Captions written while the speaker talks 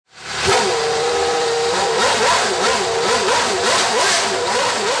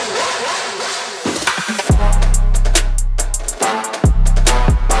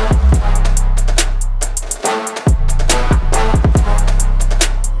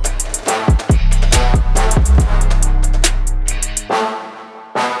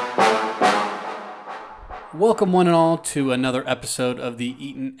Welcome one and all to another episode of the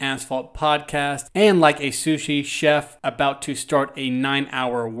Eaton Asphalt Podcast. And like a sushi chef about to start a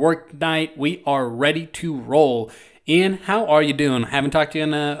 9-hour work night, we are ready to roll. Ian, how are you doing? Haven't talked to you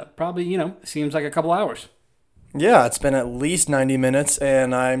in probably, seems like a couple hours. Yeah, it's been at least 90 minutes,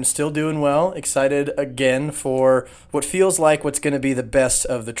 and I'm still doing well. Excited again for what feels like what's going to be the best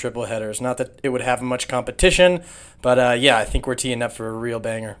of the triple headers. Not that it would have much competition, but I think we're teeing up for a real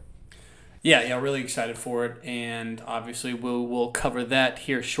banger. Yeah, really excited for it, and obviously we'll cover that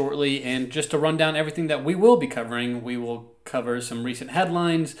here shortly. And just to run down everything that we will be covering, we will cover some recent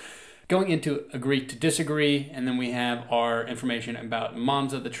headlines, going into agree to disagree, and then we have our information about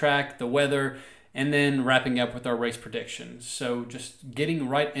Monza, the track, the weather, and then wrapping up with our race predictions. So just getting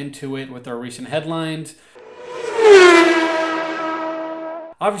right into it with our recent headlines.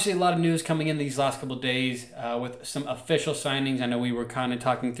 Obviously, a lot of news coming in these last couple of days with some official signings. I know we were kind of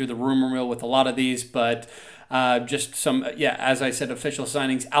talking through the rumor mill with a lot of these, but just some, as I said, official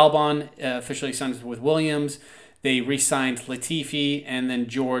signings. Albon officially signed with Williams. They re-signed Latifi, and then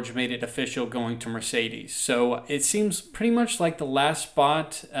George made it official going to Mercedes. So it seems pretty much like the last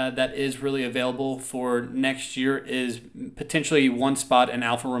spot that is really available for next year is potentially one spot in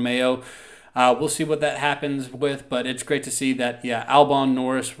Alfa Romeo. We'll see what that happens with, but it's great to see that, Albon,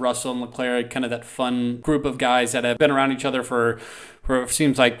 Norris, Russell, and Leclerc, kind of that fun group of guys that have been around each other for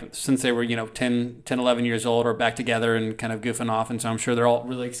seems like since they were, 10, 11 years old, or back together and kind of goofing off. And so I'm sure they're all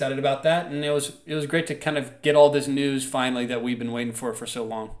really excited about that. And it was great to kind of get all this news finally that we've been waiting for so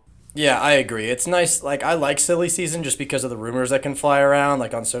long. Yeah, I agree. It's nice. I like silly season just because of the rumors that can fly around.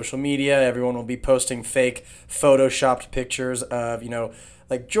 Like on social media, everyone will be posting fake photoshopped pictures of,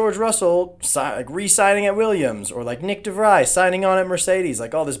 like George Russell re-signing at Williams, or like Nick DeVries signing on at Mercedes,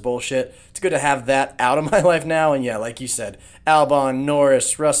 like all this bullshit. It's good to have that out of my life now. And like you said, Albon,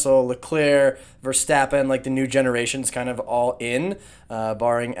 Norris, Russell, Leclerc, Verstappen, like the new generation's kind of all in,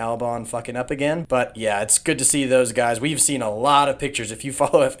 barring Albon fucking up again. But it's good to see those guys. We've seen a lot of pictures. If you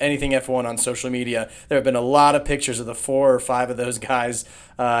follow anything F1 on social media, there have been a lot of pictures of the 4 or 5 of those guys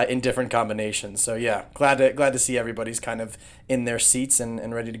in different combinations. So glad to see everybody's kind of in their seats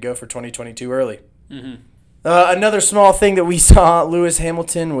and ready to go for 2022 early. Mm-hmm. Another small thing that we saw, Lewis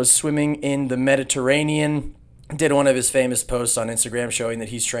Hamilton was swimming in the Mediterranean. Did one of his famous posts on Instagram showing that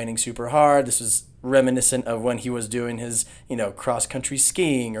he's training super hard. This was reminiscent of when he was doing his, cross-country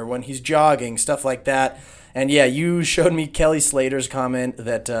skiing, or when he's jogging, stuff like that. And you showed me Kelly Slater's comment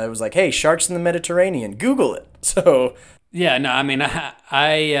that it was like, hey, sharks in the Mediterranean, Google it. So... Yeah, no, I mean,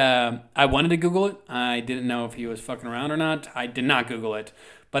 I wanted to Google it. I didn't know if he was fucking around or not. I did not Google it.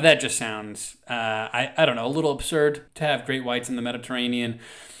 But that just sounds, I don't know, a little absurd to have great whites in the Mediterranean.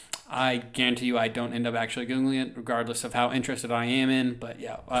 I guarantee you I don't end up actually Googling it, regardless of how interested I am in. But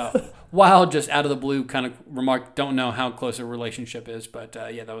wild, just out of the blue kind of remark. Don't know how close a relationship is. But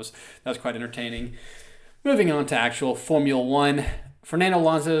that was quite entertaining. Moving on to actual Formula One. Fernando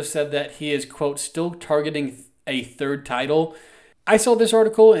Alonso said that he is, quote, still targeting a third title. I saw this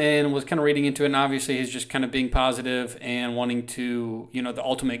article and was kind of reading into it, and obviously he's just kind of being positive and wanting to, the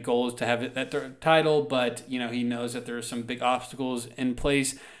ultimate goal is to have that third title, but, he knows that there are some big obstacles in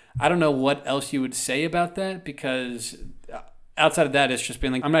place. I don't know what else you would say about that, because outside of that, it's just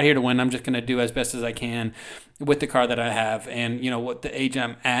been like, I'm not here to win. I'm just going to do as best as I can with the car that I have and, what the age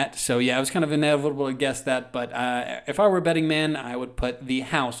I'm at. So, it was kind of inevitable to guess that. But if I were a betting man, I would put the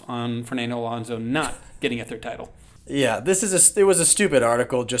house on Fernando Alonso not getting a third title. Yeah, it was a stupid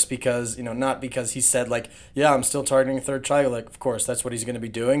article just because, not because he said I'm still targeting a third title. Like, of course, that's what he's going to be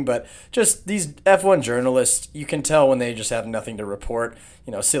doing. But just these F1 journalists, you can tell when they just have nothing to report.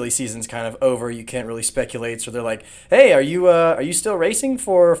 Silly season's kind of over. You can't really speculate. So they're like, hey, are you still racing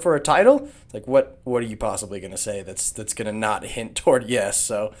for a title? It's like, what are you possibly going to say that's going to not hint toward yes?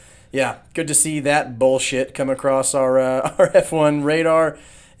 So, good to see that bullshit come across our F1 radar.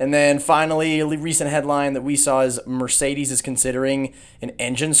 And then finally, a recent headline that we saw is Mercedes is considering an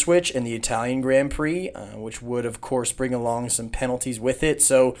engine switch in the Italian Grand Prix, which would, of course, bring along some penalties with it.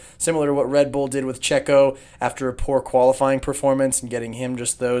 So similar to what Red Bull did with Checo after a poor qualifying performance and getting him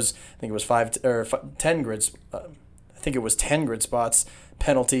just those, I think it was 10 grids. I think it was 10 grid spots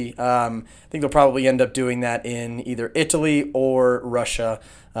penalty. I think they'll probably end up doing that in either Italy or Russia,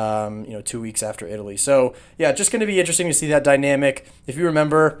 2 weeks after Italy. So, just going to be interesting to see that dynamic. If you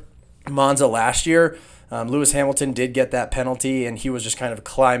remember, Monza last year. Lewis Hamilton did get that penalty, and he was just kind of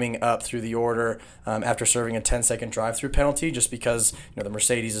climbing up through the order after serving a 10-second drive-through penalty, just because the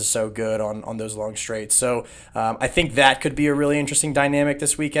Mercedes is so good on those long straights. So I think that could be a really interesting dynamic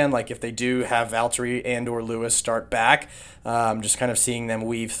this weekend. Like if they do have Valtteri and or Lewis start back, just kind of seeing them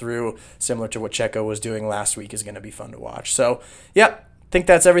weave through, similar to what Checo was doing last week, is going to be fun to watch. So yeah. I think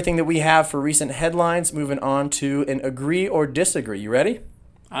that's everything that we have for recent headlines. Moving on to an agree or disagree. You ready?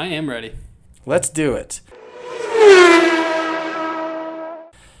 I am ready. Let's do it.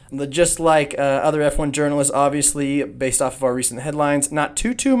 Just like other F1 journalists, obviously, based off of our recent headlines, not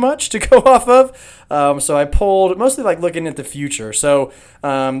too much to go off of. So I pulled mostly like looking at the future. So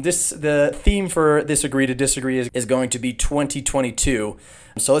the theme for this agree to disagree is going to be 2022.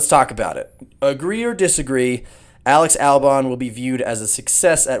 So let's talk about it. Agree or disagree, Alex Albon will be viewed as a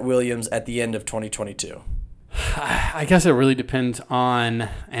success at Williams at the end of 2022. I guess it really depends on,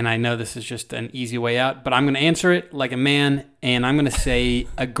 and I know this is just an easy way out, but I'm going to answer it like a man, and I'm going to say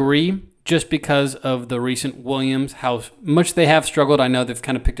agree, just because of the recent Williams, how much they have struggled. I know they've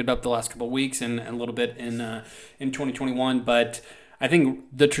kind of picked it up the last couple of weeks and a little bit in 2021, but I think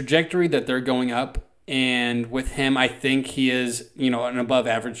the trajectory that they're going up, and with him, I think he is, an above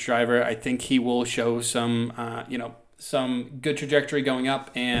average driver. I think he will show some good trajectory going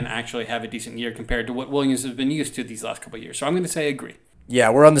up and actually have a decent year compared to what Williams has been used to these last couple of years. So I'm going to say agree. Yeah,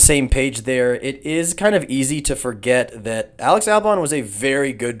 we're on the same page there. It is kind of easy to forget that Alex Albon was a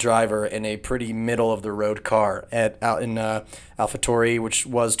very good driver in a pretty middle-of-the-road car in AlphaTauri, which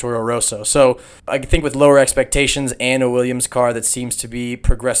was Toro Rosso. So I think with lower expectations and a Williams car that seems to be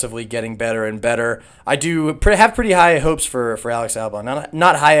progressively getting better and better, I do have pretty high hopes for Alex Albon.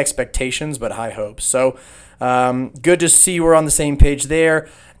 Not high expectations, but high hopes. So good to see we're on the same page there.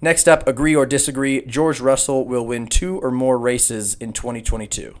 Next up, agree or disagree, George Russell will win 2 or more races in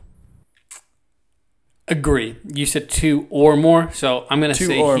 2022. Agree. You said 2 or more, so I'm going to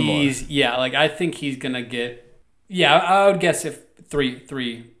say he's more. I think he's going to get, I would guess if three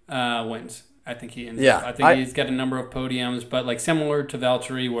wins. I think he ends up. I think he's got a number of podiums, but similar to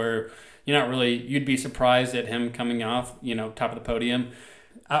Valtteri, where you'd be surprised at him coming off, top of the podium.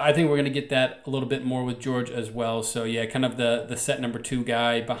 I think we're going to get that a little bit more with George as well. So, yeah, kind of the set number 2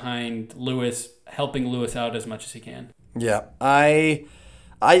 guy behind Lewis, helping Lewis out as much as he can. Yeah, I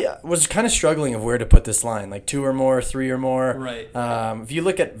was kind of struggling of where to put this line, 2 or more, 3 or more. Right. If you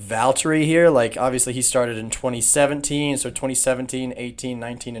look at Valtteri here, obviously he started in 2017, so 2017, 18,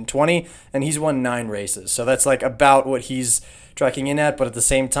 19, and 20, and he's won 9 races. So that's about what he's tracking in at, but at the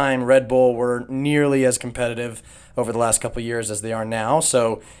same time, Red Bull were nearly as competitive over the last couple of years as they are now.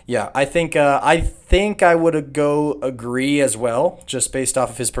 So yeah, I think I would go agree as well, just based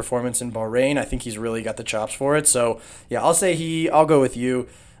off of his performance in Bahrain. I think he's really got the chops for it. So yeah, I'll go with you.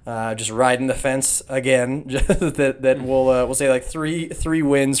 Just riding the fence again. that we'll say 3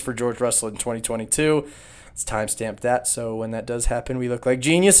 wins for George Russell in 2022. Let's timestamp that so when that does happen, we look like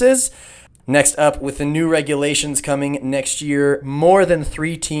geniuses. Next up, with the new regulations coming next year, more than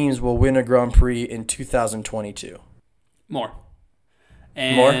 3 teams will win a Grand Prix in 2022. More.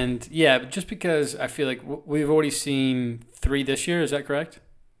 And yeah, just because I feel like we've already seen 3 this year. Is that correct?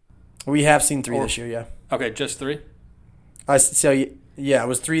 We have seen 3 this year, yeah. Okay, just 3? Yeah, it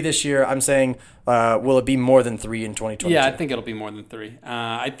was 3 this year. I'm saying, will it be more than 3 in 2022? Yeah, I think it'll be more than 3.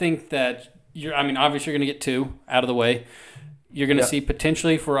 I think that obviously you're going to get 2 out of the way. You're going to see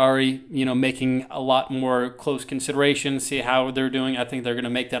potentially Ferrari, making a lot more close consideration, see how they're doing. I think they're going to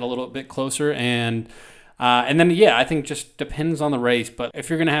make that a little bit closer. And then, I think just depends on the race. But if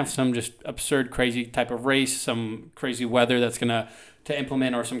you're going to have some just absurd, crazy type of race, some crazy weather that's going to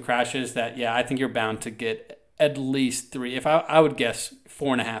implement or some crashes, I think you're bound to get at least 3. If I would guess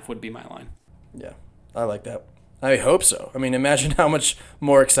 4.5 would be my line. Yeah, I like that. I hope so. I mean, imagine how much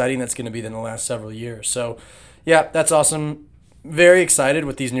more exciting that's going to be than the last several years. So, yeah, that's awesome. Very excited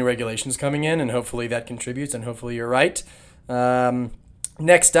with these new regulations coming in, and hopefully that contributes, and hopefully you're right.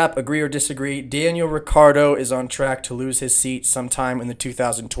 Next up, agree or disagree, Daniel Ricciardo is on track to lose his seat sometime in the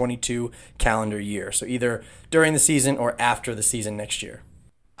 2022 calendar year. So either during the season or after the season next year.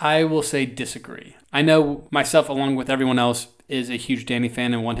 I will say disagree. I know myself, along with everyone else, is a huge Danny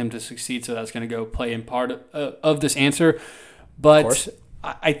fan and want him to succeed, so that's going to go play in part of this answer. But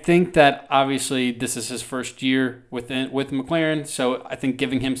I think that obviously this is his first year with McLaren, so I think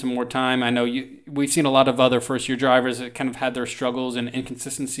giving him some more time. I know we've seen a lot of other first-year drivers that kind of had their struggles and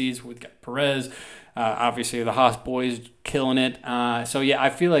inconsistencies with Perez, Obviously, the Haas boys killing it. So yeah, I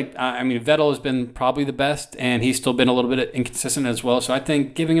feel like Vettel has been probably the best, and he's still been a little bit inconsistent as well. So I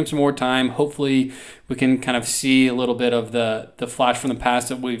think giving him some more time, hopefully we can kind of see a little bit of the flash from the past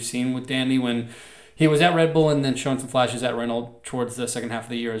that we've seen with Danny when he was at Red Bull and then showing some flashes at Renault towards the second half of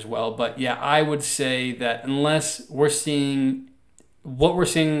the year as well. But yeah, I would say that unless we're seeing what we're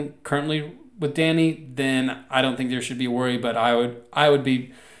seeing currently with Danny, then I don't think there should be a worry. But I would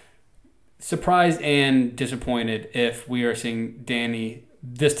be surprised and disappointed if we are seeing Danny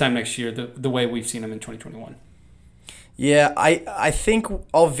this time next year the way we've seen him in 2021. Yeah, I think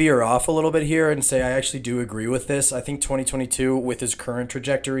I'll veer off a little bit here and say I actually do agree with this. I think 2022, with his current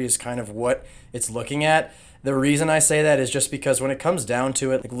trajectory, is kind of what it's looking at. The reason I say that is just because when it comes down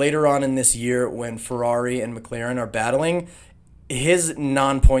to it, like later on in this year when Ferrari and McLaren are battling, his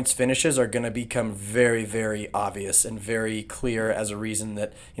non-points finishes are going to become very, very obvious and very clear as a reason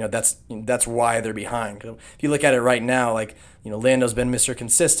that, that's why they're behind. If you look at it right now, like, Lando's been Mr.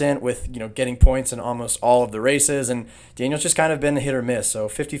 Consistent with, getting points in almost all of the races, and Daniel's just kind of been a hit or miss. So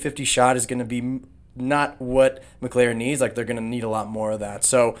 50-50 shot is going to be not what McLaren needs. Like, they're going to need a lot more of that.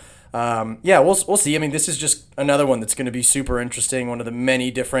 So, we'll see. I mean, this is just another one that's going to be super interesting, one of the many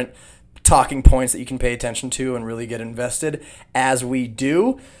different talking points that you can pay attention to and really get invested as we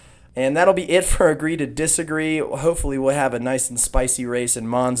do. And that'll be it for Agree to Disagree. Hopefully we'll have a nice and spicy race in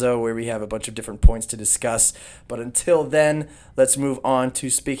Monza where we have a bunch of different points to discuss. But until then, let's move on to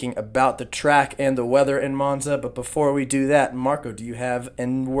speaking about the track and the weather in Monza. But before we do that, Marco, do you have a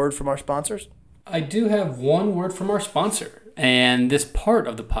word from our sponsors? I do have one word from our sponsor. And this part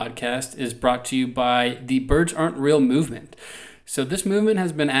of the podcast is brought to you by the Birds Aren't Real movement. So this movement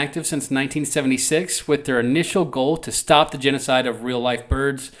has been active since 1976 with their initial goal to stop the genocide of real-life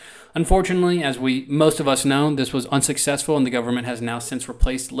birds. Unfortunately, as most of us know, this was unsuccessful and the government has now since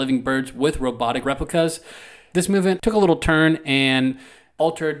replaced living birds with robotic replicas. This movement took a little turn and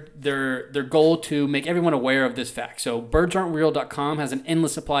altered their goal to make everyone aware of this fact. So birdsaren'treal.com has an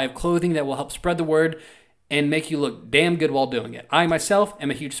endless supply of clothing that will help spread the word and make you look damn good while doing it. I myself am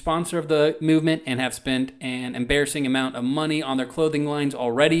a huge sponsor of the movement and have spent an embarrassing amount of money on their clothing lines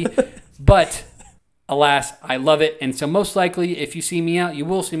already. But alas, I love it. And so most likely, if you see me out, you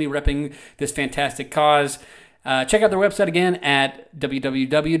will see me repping this fantastic cause. Check out their website again at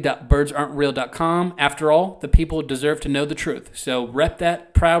www.birdsaren'treal.com. After all, the people deserve to know the truth. So rep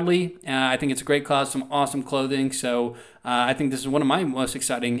that proudly. I think it's a great cause, some awesome clothing. So I think this is one of my most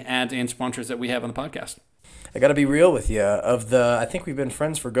exciting ads and sponsors that we have on the podcast. I got to be real with you. I think we've been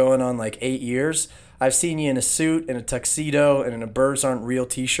friends for going on like 8 years. I've seen you in a suit, in a tuxedo, and in a Birds Aren't Real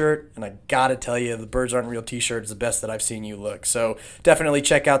t-shirt. And I got to tell you, the Birds Aren't Real t-shirt is the best that I've seen you look. So definitely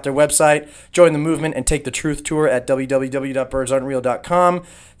check out their website, join the movement, and take the truth tour at www.birdsaren'treal.com.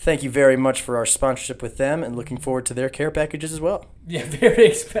 Thank you very much for our sponsorship with them and looking forward to their care packages as well. Yeah,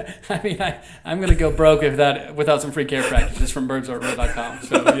 very I'm going to go broke without some free care packages from birdsaren'treal.com.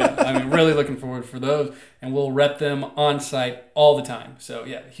 So yeah, really looking forward for those, and we'll rep them on site all the time. So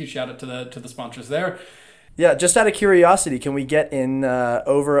yeah, huge shout out to the sponsors there. Yeah, just out of curiosity, can we get in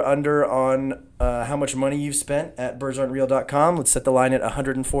over under on how much money you've spent at birdsaren'treal.com? Let's set the line at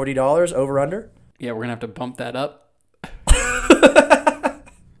 $140 over under. Yeah, we're going to have to bump that up.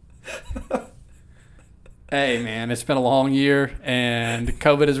 Hey man, it's been a long year and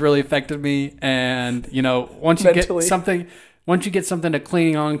COVID has really affected me, and once you get something to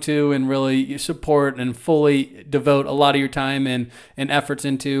cling on to and really support and fully devote a lot of your time and efforts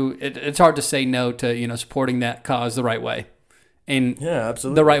into it, it's hard to say no to supporting that cause the right way. And yeah,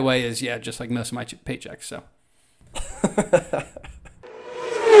 absolutely. The right way is just like most of my paychecks. So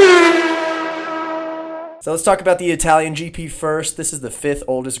So let's talk about the Italian GP first. This is the 5th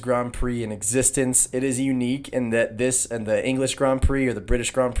oldest Grand Prix in existence. It is unique in that this and the English Grand Prix or the British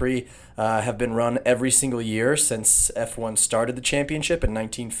Grand Prix have been run every single year since F1 started the championship in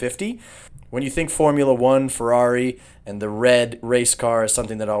 1950. When you think Formula One, Ferrari, and the red race car is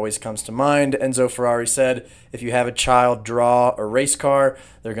something that always comes to mind. Enzo Ferrari said, if you have a child draw a race car,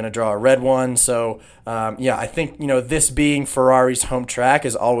 they're going to draw a red one. So, I think, this being Ferrari's home track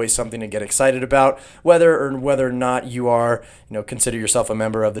is always something to get excited about, whether or not you are, consider yourself a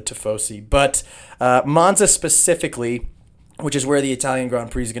member of the Tifosi. But Monza specifically, which is where the Italian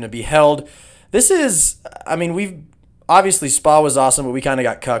Grand Prix is going to be held, this is, obviously, Spa was awesome, but we kind of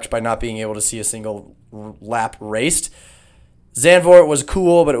got cucked by not being able to see a single lap raced. Zandvoort was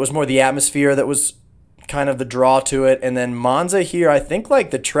cool, but it was more the atmosphere that was kind of the draw to it. And then Monza here, I think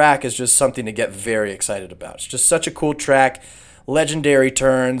the track is just something to get very excited about. It's just such a cool track, legendary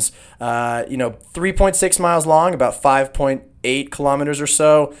turns, 3.6 miles long, about 5.8 8 kilometers or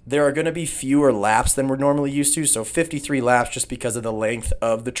so. There are going to be fewer laps than we're normally used to, so 53 laps just because of the length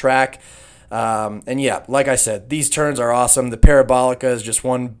of the track. And yeah, like I said, these turns are awesome. The Parabolica is just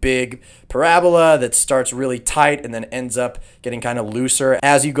one big parabola that starts really tight and then ends up getting kind of looser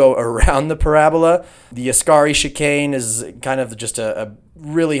as you go around the parabola. The Ascari chicane is kind of just a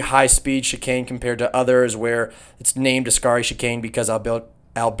really high-speed chicane compared to others where it's named Ascari chicane because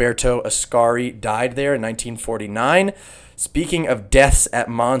Alberto Ascari died there in 1949. Speaking of deaths at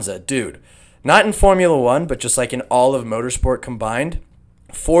Monza, dude, not in Formula One, but just like in all of motorsport combined,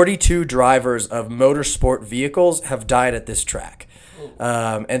 42 drivers of motorsport vehicles have died at this track.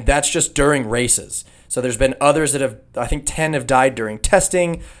 And that's just during races. So there's been others that have, I think 10 have died during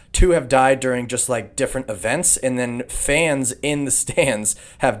testing, 2 have died during just like different events, and then fans in the stands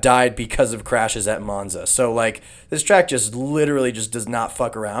have died because of crashes at Monza. So like this track just literally just does not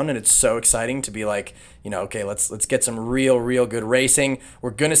fuck around, and it's so exciting to be like, okay, let's get some real good racing.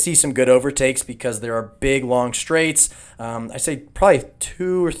 We're going to see some good overtakes because there are big long straights. I say probably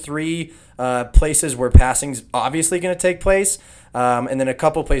 2 or 3 places where passing's obviously going to take place. And then a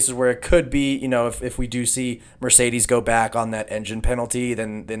couple places where it could be, if we do see Mercedes go back on that engine penalty,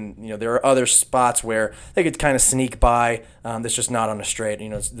 then there are other spots where they could kind of sneak by. That's just not on a straight,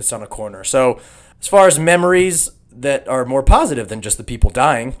 it's on a corner. So as far as memories that are more positive than just the people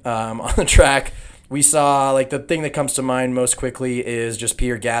dying on the track, we saw, like, the thing that comes to mind most quickly is just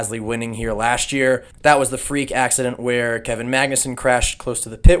Pierre Gasly winning here last year. That was the freak accident where Kevin Magnussen crashed close to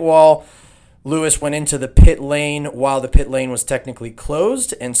the pit wall. Lewis went into the pit lane while the pit lane was technically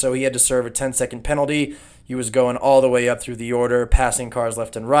closed, and so he had to serve a 10-second penalty. He was going all the way up through the order, passing cars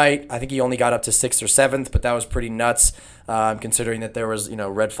left and right. I think he only got up to 6th or 7th, but that was pretty nuts, considering that there was,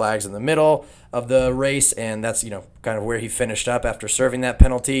 red flags in the middle of the race, and that's, kind of where he finished up after serving that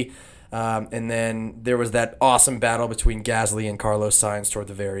penalty. And then there was that awesome battle between Gasly and Carlos Sainz toward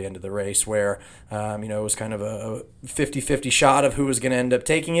the very end of the race where, it was kind of a 50-50 shot of who was going to end up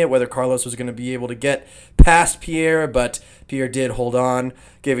taking it, whether Carlos was going to be able to get past Pierre, but Pierre did hold on,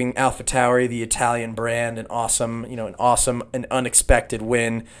 giving AlphaTauri, the Italian brand, an awesome and unexpected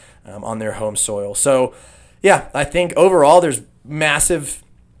win on their home soil. So, yeah, I think overall there's massive...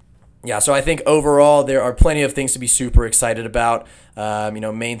 Yeah, so I think overall there are plenty of things to be super excited about.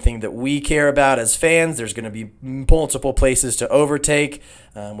 Main thing that we care about as fans, there's going to be multiple places to overtake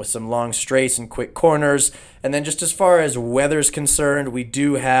with some long straights and quick corners. And then just as far as weather's concerned, we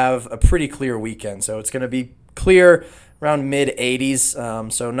do have a pretty clear weekend. So it's going to be clear around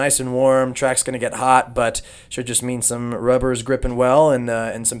mid-80s, so nice and warm. Track's going to get hot, but should just mean some rubber's gripping well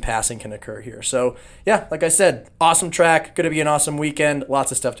and some passing can occur here. So, yeah, like I said, awesome track, going to be an awesome weekend,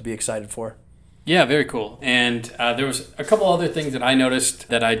 lots of stuff to be excited for. Yeah, very cool. And there was a couple other things that I noticed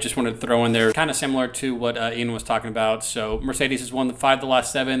that I just wanted to throw in there, kind of similar to what Ian was talking about. So Mercedes has won the 5 the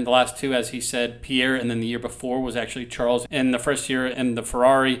last 7. The last 2, as he said, Pierre, and then the year before was actually Charles in the first year in the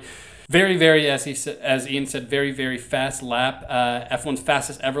Ferrari. Very, very, as Ian said, very, very fast lap. F1's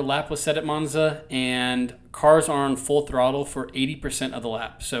fastest ever lap was set at Monza, and cars are on full throttle for 80% of the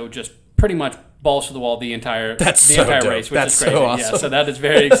lap. So just pretty much balls to the wall the entire race, which is crazy. So awesome. Yeah, so that is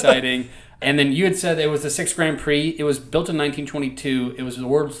very exciting. And then you had said it was the 6th Grand Prix. It was built in 1922. It was the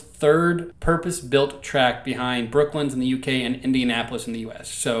world's 3rd purpose-built track behind Brooklands in the UK and Indianapolis in the US.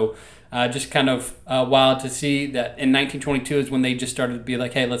 So just kind of wild to see that in 1922 is when they just started to be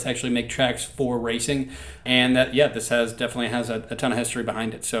like, hey, let's actually make tracks for racing. And that, this definitely has a ton of history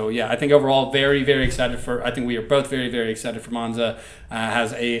behind it. So, I think overall very, very excited I think we are both very, very excited for Monza.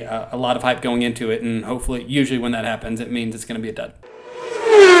 Has a lot of hype going into it. And hopefully, usually when that happens, it means it's going to be a dud.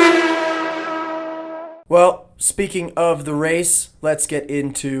 Well, speaking of the race, let's get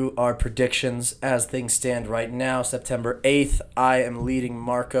into our predictions as things stand right now. September 8th, I am leading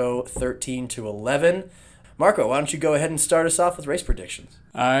Marco 13-11. Marco, why don't you go ahead and start us off with race predictions?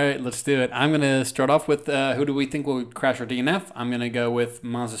 All right, let's do it. I'm going to start off with who do we think will crash our DNF? I'm going to go with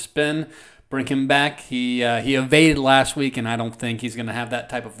Mazepin. Bring him back. He evaded last week, and I don't think he's going to have that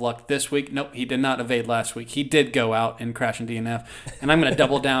type of luck this week. Nope, he did not evade last week. He did go out and crash in DNF, and I'm going to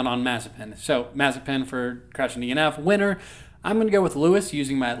double down on Mazepin. So Mazepin for crashing DNF. Winner, I'm going to go with Lewis,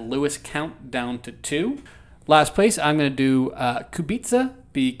 using my Lewis count down to 2. Last place, I'm going to do Kubica,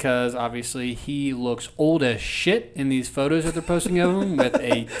 because obviously he looks old as shit in these photos that they're posting of him with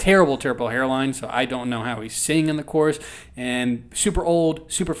a terrible, terrible hairline. So I don't know how he's sitting in the course. And super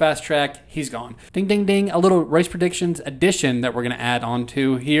old, super fast track, he's gone. Ding, ding, ding. A little race predictions addition that we're going to add on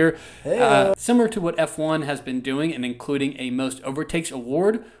to here. Similar to what F1 has been doing and including a Most Overtakes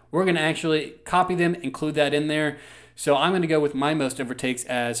award, we're going to actually copy them, include that in there. So I'm going to go with my most overtakes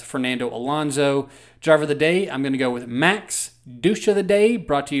as Fernando Alonso. Driver of the day, I'm going to go with Max. douche of the day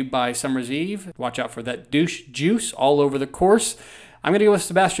brought to you by Summer's Eve. Watch out for that douche juice all over the course. I'm going to go with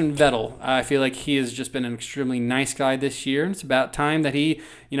Sebastian Vettel. I feel like he has just been an extremely nice guy this year, and it's about time that he,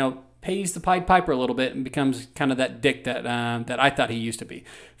 pays the Pied Piper a little bit and becomes kind of that dick that I thought he used to be.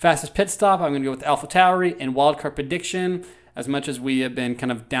 Fastest pit stop, I'm going to go with AlphaTauri. And wildcard prediction, as much as we have been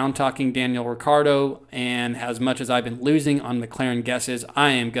kind of down-talking Daniel Ricciardo and as much as I've been losing on McLaren guesses,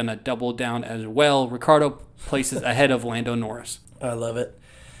 I am going to double down as well. Ricciardo places ahead of Lando Norris. I love it.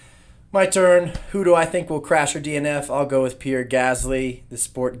 My turn. Who do I think will crash or DNF? I'll go with Pierre Gasly. The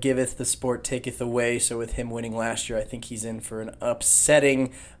sport giveth, the sport taketh away. So with him winning last year, I think he's in for an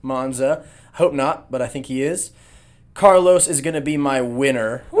upsetting Monza. I hope not, but I think he is. Carlos is going to be my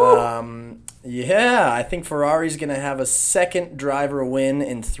winner. I think Ferrari's going to have a second driver win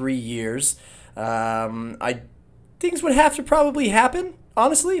in 3 years. Things would have to probably happen,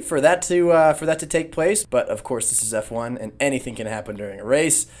 honestly, for that to take place. But of course, this is F1, and anything can happen during a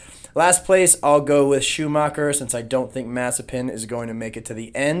race. Last place, I'll go with Schumacher, since I don't think Mazepin is going to make it to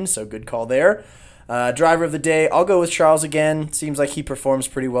the end, so good call there. Driver of the day, I'll go with Charles again. Seems like he performs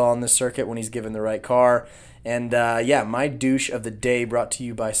pretty well on this circuit when he's given the right car. And my douche of the day, brought to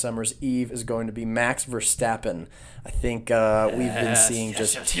you by Summer's Eve, is going to be Max Verstappen. I think we've been seeing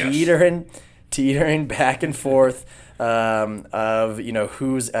teetering back and forth of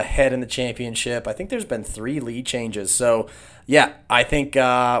who's ahead in the championship. I think there's been 3 lead changes. So, I think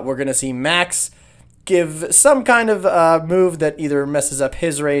we're going to see Max give some kind of move that either messes up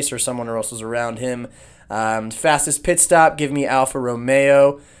his race or someone else's around him. Fastest pit stop, give me Alfa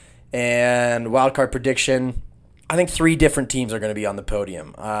Romeo. And wildcard prediction, I think 3 different teams are going to be on the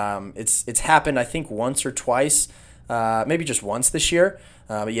podium. It's happened, I think, once or twice, maybe just once this year.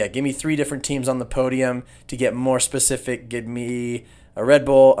 Give me 3 different teams on the podium. To get more specific, give me a Red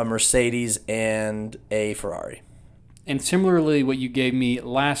Bull, a Mercedes, and a Ferrari. And similarly, what you gave me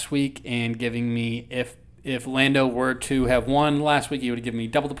last week and giving me if Lando were to have won last week, you would have given me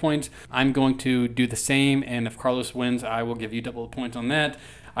double the points. I'm going to do the same, and if Carlos wins, I will give you double the points on that.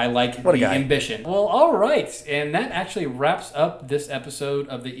 I like the ambition. Well, all right. And that actually wraps up this episode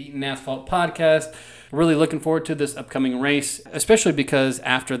of the Eaton Asphalt podcast. Really looking forward to this upcoming race, especially because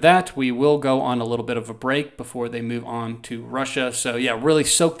after that, we will go on a little bit of a break before they move on to Russia. So, really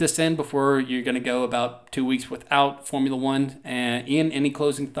soak this in before you're going to go about 2 weeks without Formula One. Ian, any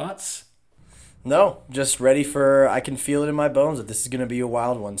closing thoughts? No, just ready I can feel it in my bones that this is going to be a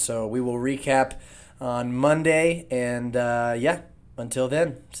wild one. So we will recap on Monday. And, until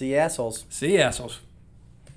then, see you assholes. See you assholes.